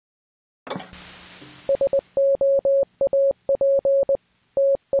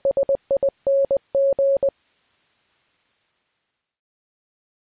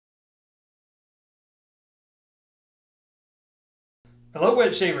Hello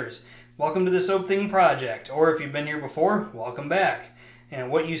wet shavers, welcome to the Soap Thing Project, or if you've been here before, welcome back. And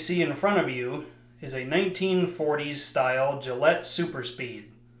what you see in front of you is a 1940s style Gillette Super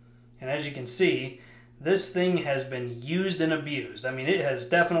Speed. And as you can see, this thing has been used and abused. I mean, it has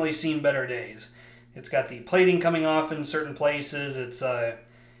definitely seen better days. It's got the plating coming off in certain places, it's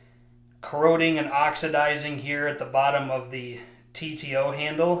corroding and oxidizing here at the bottom of the TTO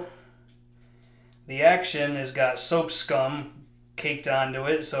handle. The action has got soap scum caked onto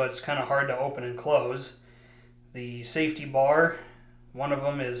it, so it's kind of hard to open and close. The safety bar, one of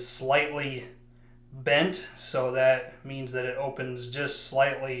them is slightly bent, so that means that it opens just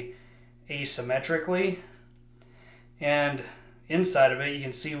slightly asymmetrically. And inside of it, you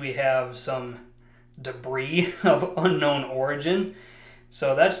can see we have some debris of unknown origin.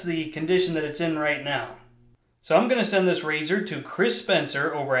 So that's the condition that it's in right now. So I'm going to send this razor to Chris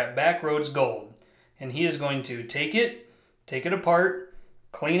Spencer over at Backroads Gold. And he is going to take it apart,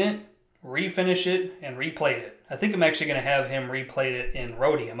 clean it, refinish it, and replate it. I think I'm actually going to have him replate it in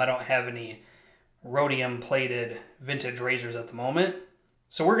rhodium. I don't have any rhodium plated vintage razors at the moment.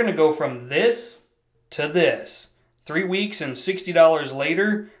 So we're going to go from this to this. 3 weeks and $60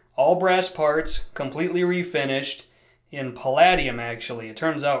 later, all brass parts, completely refinished, in palladium actually. It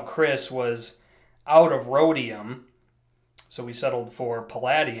turns out Chris was out of rhodium, so we settled for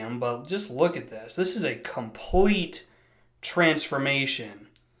palladium, but just look at this. This is a complete transformation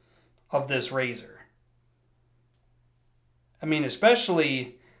of this razor. I mean,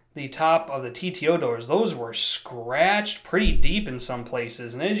 especially the top of the TTO doors, those were scratched pretty deep in some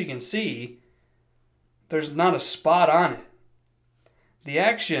places, and as you can see, there's not a spot on it. The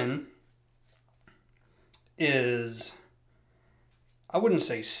action is, I wouldn't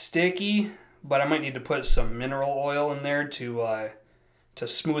say sticky, but I might need to put some mineral oil in there to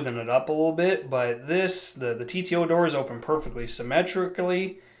smoothen it up a little bit. But this, the TTO doors open perfectly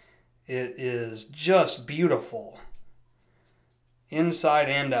symmetrically. It is just beautiful, inside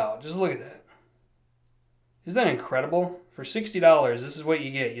and out. Just look at that. Isn't that incredible? For $60, this is what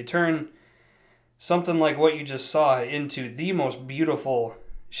you get. You turn something like what you just saw into the most beautiful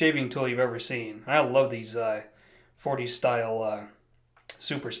shaving tool you've ever seen. I love these 40s style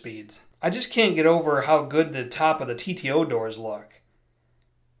super speeds. I just can't get over how good the top of the TTO doors look.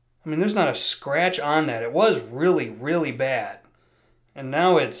 I mean, there's not a scratch on that. It was really, really bad. And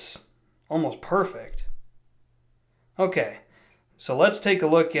now it's almost perfect. Okay, so let's take a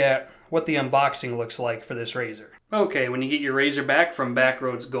look at what the unboxing looks like for this razor. Okay, when you get your razor back from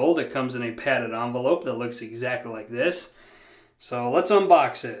Backroads Gold, it comes in a padded envelope that looks exactly like this. So let's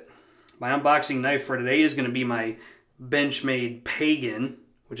unbox it. My unboxing knife for today is going to be my Benchmade Pagan,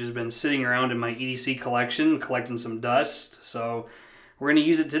 which has been sitting around in my EDC collection, collecting some dust. So we're going to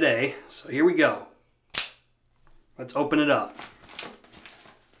use it today. So here we go. Let's open it up.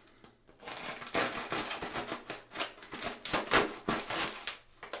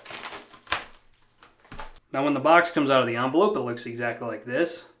 Now when the box comes out of the envelope, it looks exactly like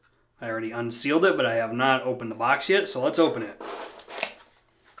this. I already unsealed it, but I have not opened the box yet, so let's open it.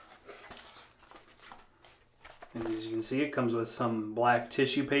 And as you can see, it comes with some black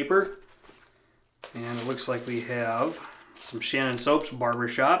tissue paper. And it looks like we have some Shannon Soap's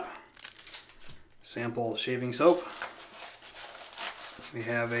Barbershop sample shaving soap. We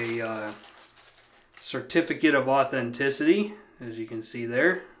have a certificate of authenticity, as you can see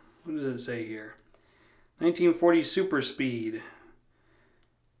there. What does it say here? 1940 Super Speed.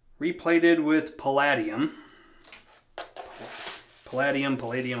 Replated with palladium. Palladium,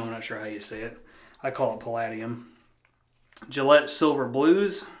 I'm not sure how you say it. I call it palladium. Gillette Silver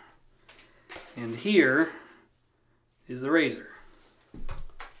Blues. And here is the razor.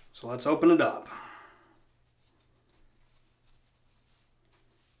 So let's open it up.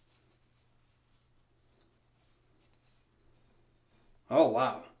 Oh,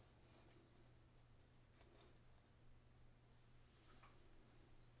 wow.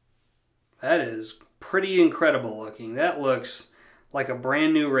 That is pretty incredible looking. That looks like a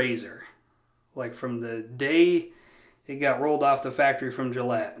brand new razor. Like from the day it got rolled off the factory from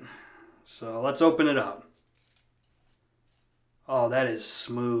Gillette. So let's open it up. Oh, that is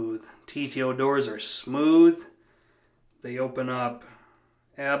smooth. TTO doors are smooth. They open up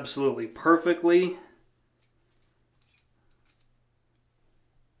absolutely perfectly.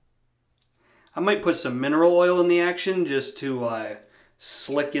 I might put some mineral oil in the action just to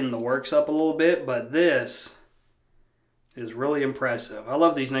slicken the works up a little bit, but this is really impressive. I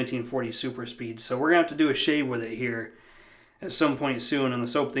love these 1940 Super Speeds, so we're going to have to do a shave with it here at some point soon on the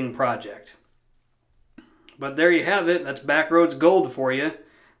Soap Thing Project. But there you have it. That's Backroads Gold for you.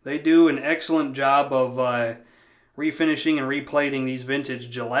 They do an excellent job of refinishing and replating these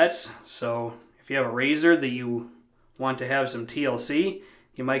vintage Gillettes. So if you have a razor that you want to have some TLC,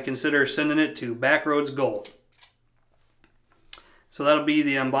 you might consider sending it to Backroads Gold. So that'll be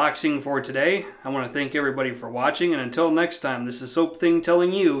the unboxing for today. I want to thank everybody for watching, and until next time, this is Soap Thing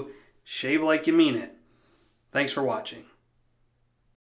telling you, shave like you mean it. Thanks for watching.